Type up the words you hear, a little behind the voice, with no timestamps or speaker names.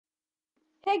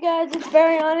Hey guys, it's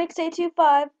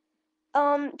Baryonyx825.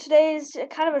 Today's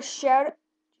kind of a shout. I'm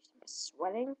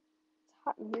sweating. It's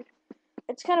hot in here.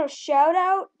 It's kind of a shout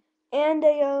out and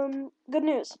a good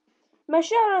news. My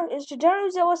shout out is to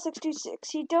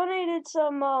Dinozilla626. He donated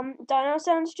some dino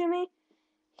sounds to me.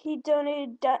 He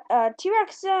donated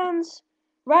T-Rex sounds,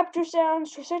 Raptor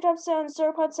sounds, Triceratops sounds,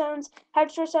 Sauropod sounds,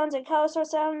 Hadrosaur sounds, and Allosaur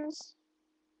sounds.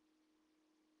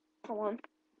 Hold on.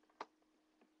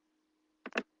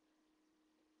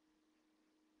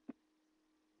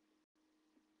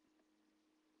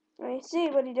 Let me see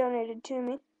what he donated to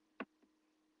me.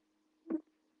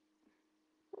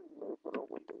 Little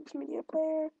Windows Media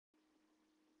Player.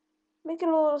 Make it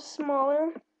a little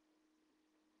smaller.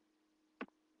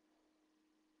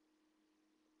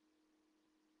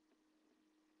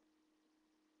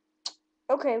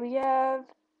 Okay, we have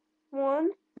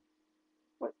one.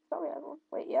 Wait, thought we had one.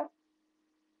 Wait, yeah.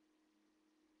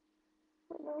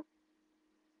 Wait, no.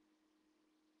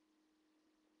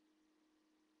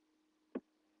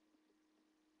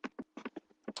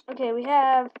 Okay, we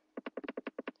have.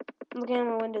 I'm looking at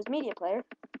my Windows Media Player.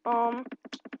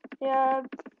 Yeah.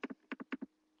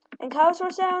 And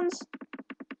Allosaur sounds.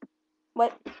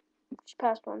 What? She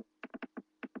passed one.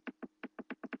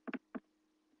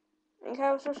 And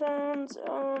Allosaur sounds.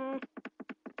 There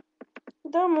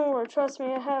are more. Trust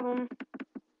me, I have them.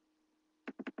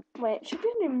 Wait, it should be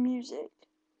under music.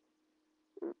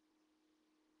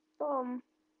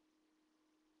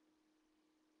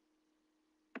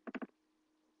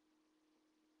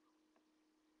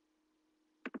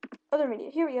 Other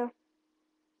media. Here we go.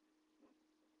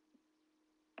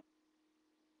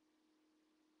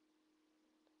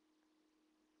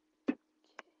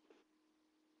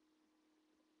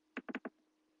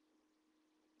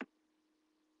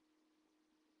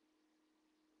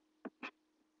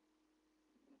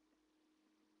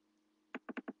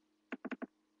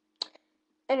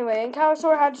 Anyway, and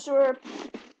Allosaur, Hadrosaur,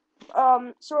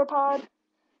 Sauropod,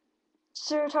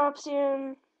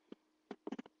 Ceratopsian,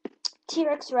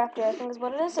 T-Rex Raptor, I think is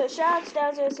what it is. So shout out to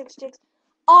Dinozilla626.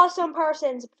 Awesome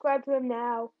person. Subscribe to him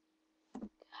now. God,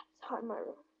 it's hot in my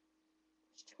room.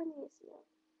 Just turn the AC on.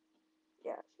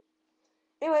 Yeah.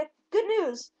 Anyway, good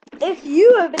news. If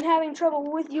you have been having trouble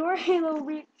with your Halo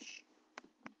Reach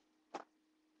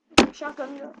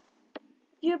shotgun, if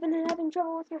you have been having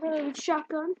trouble with your Halo Reach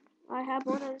shotgun, I have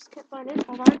one. I just can't find it.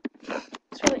 Hold on.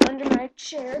 It's probably under my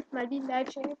chair, my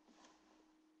beanbag chair.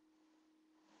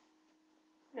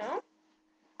 No.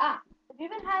 If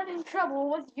you've been having trouble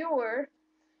with your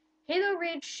Halo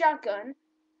Reach shotgun,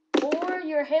 or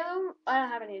your Halo, I don't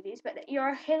have any of these, but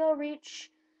your Halo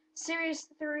Reach Series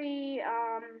 3,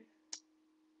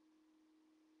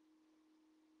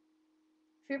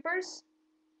 troopers,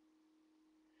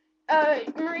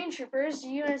 Marine troopers,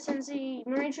 USNC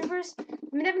Marine troopers,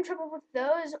 you've been having trouble with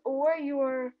those, or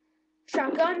your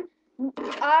shotgun,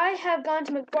 I have gone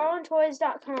to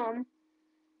McFarlanetoys.com,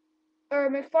 or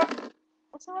what's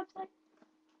the website?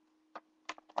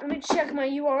 Let me check my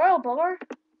URL bar.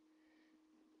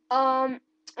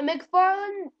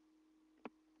 McFarlane,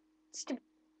 stupid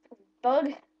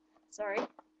bug, sorry,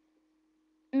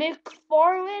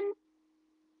 McFarlane,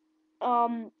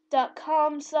 .com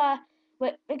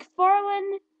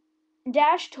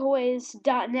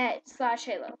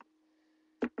McFarlane-toys.net/Halo.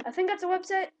 I think that's a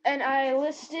website, and I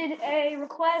listed a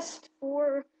request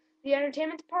for the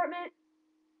entertainment department,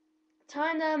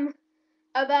 telling them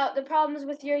about the problems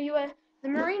with the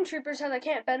Marine troopers, how they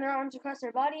can't bend their arms across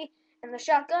their body, and the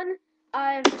shotgun.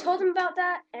 I've told them about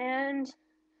that, and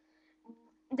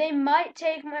they might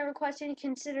take my request into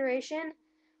consideration.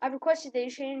 I've requested they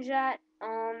change that,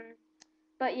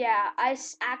 but yeah, I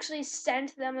actually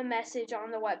sent them a message on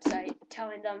the website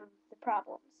telling them the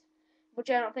problems,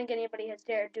 which I don't think anybody has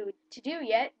dared to do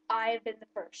yet. I have been the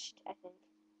first, I think.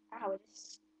 Ow, it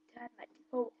is stabbed my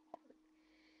toe.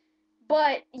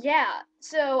 But yeah,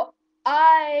 so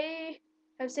I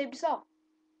have saved us all.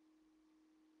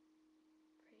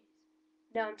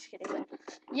 No, I'm just kidding.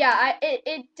 Yeah,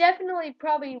 it definitely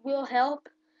probably will help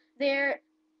there.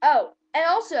 Oh, and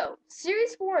also,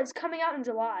 Series 4 is coming out in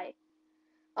July.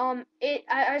 I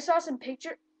saw some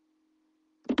picture.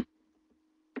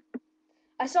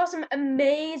 I saw some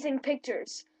amazing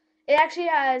pictures. It actually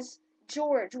has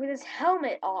George with his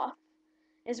helmet off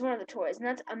is one of the toys, and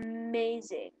that's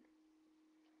amazing.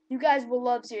 You guys will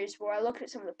love Series 4. I looked at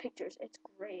some of the pictures. It's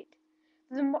great.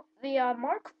 The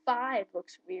Mark 5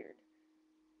 looks weird.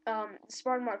 The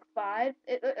Spartan Mark 5,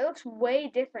 it looks way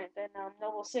different than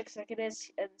Noble 6 like it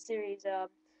is in Series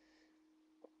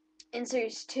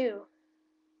 2.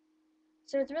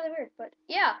 So it's really weird, but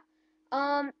yeah.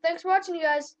 Thanks for watching, you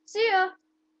guys. See ya!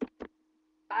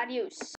 Adios.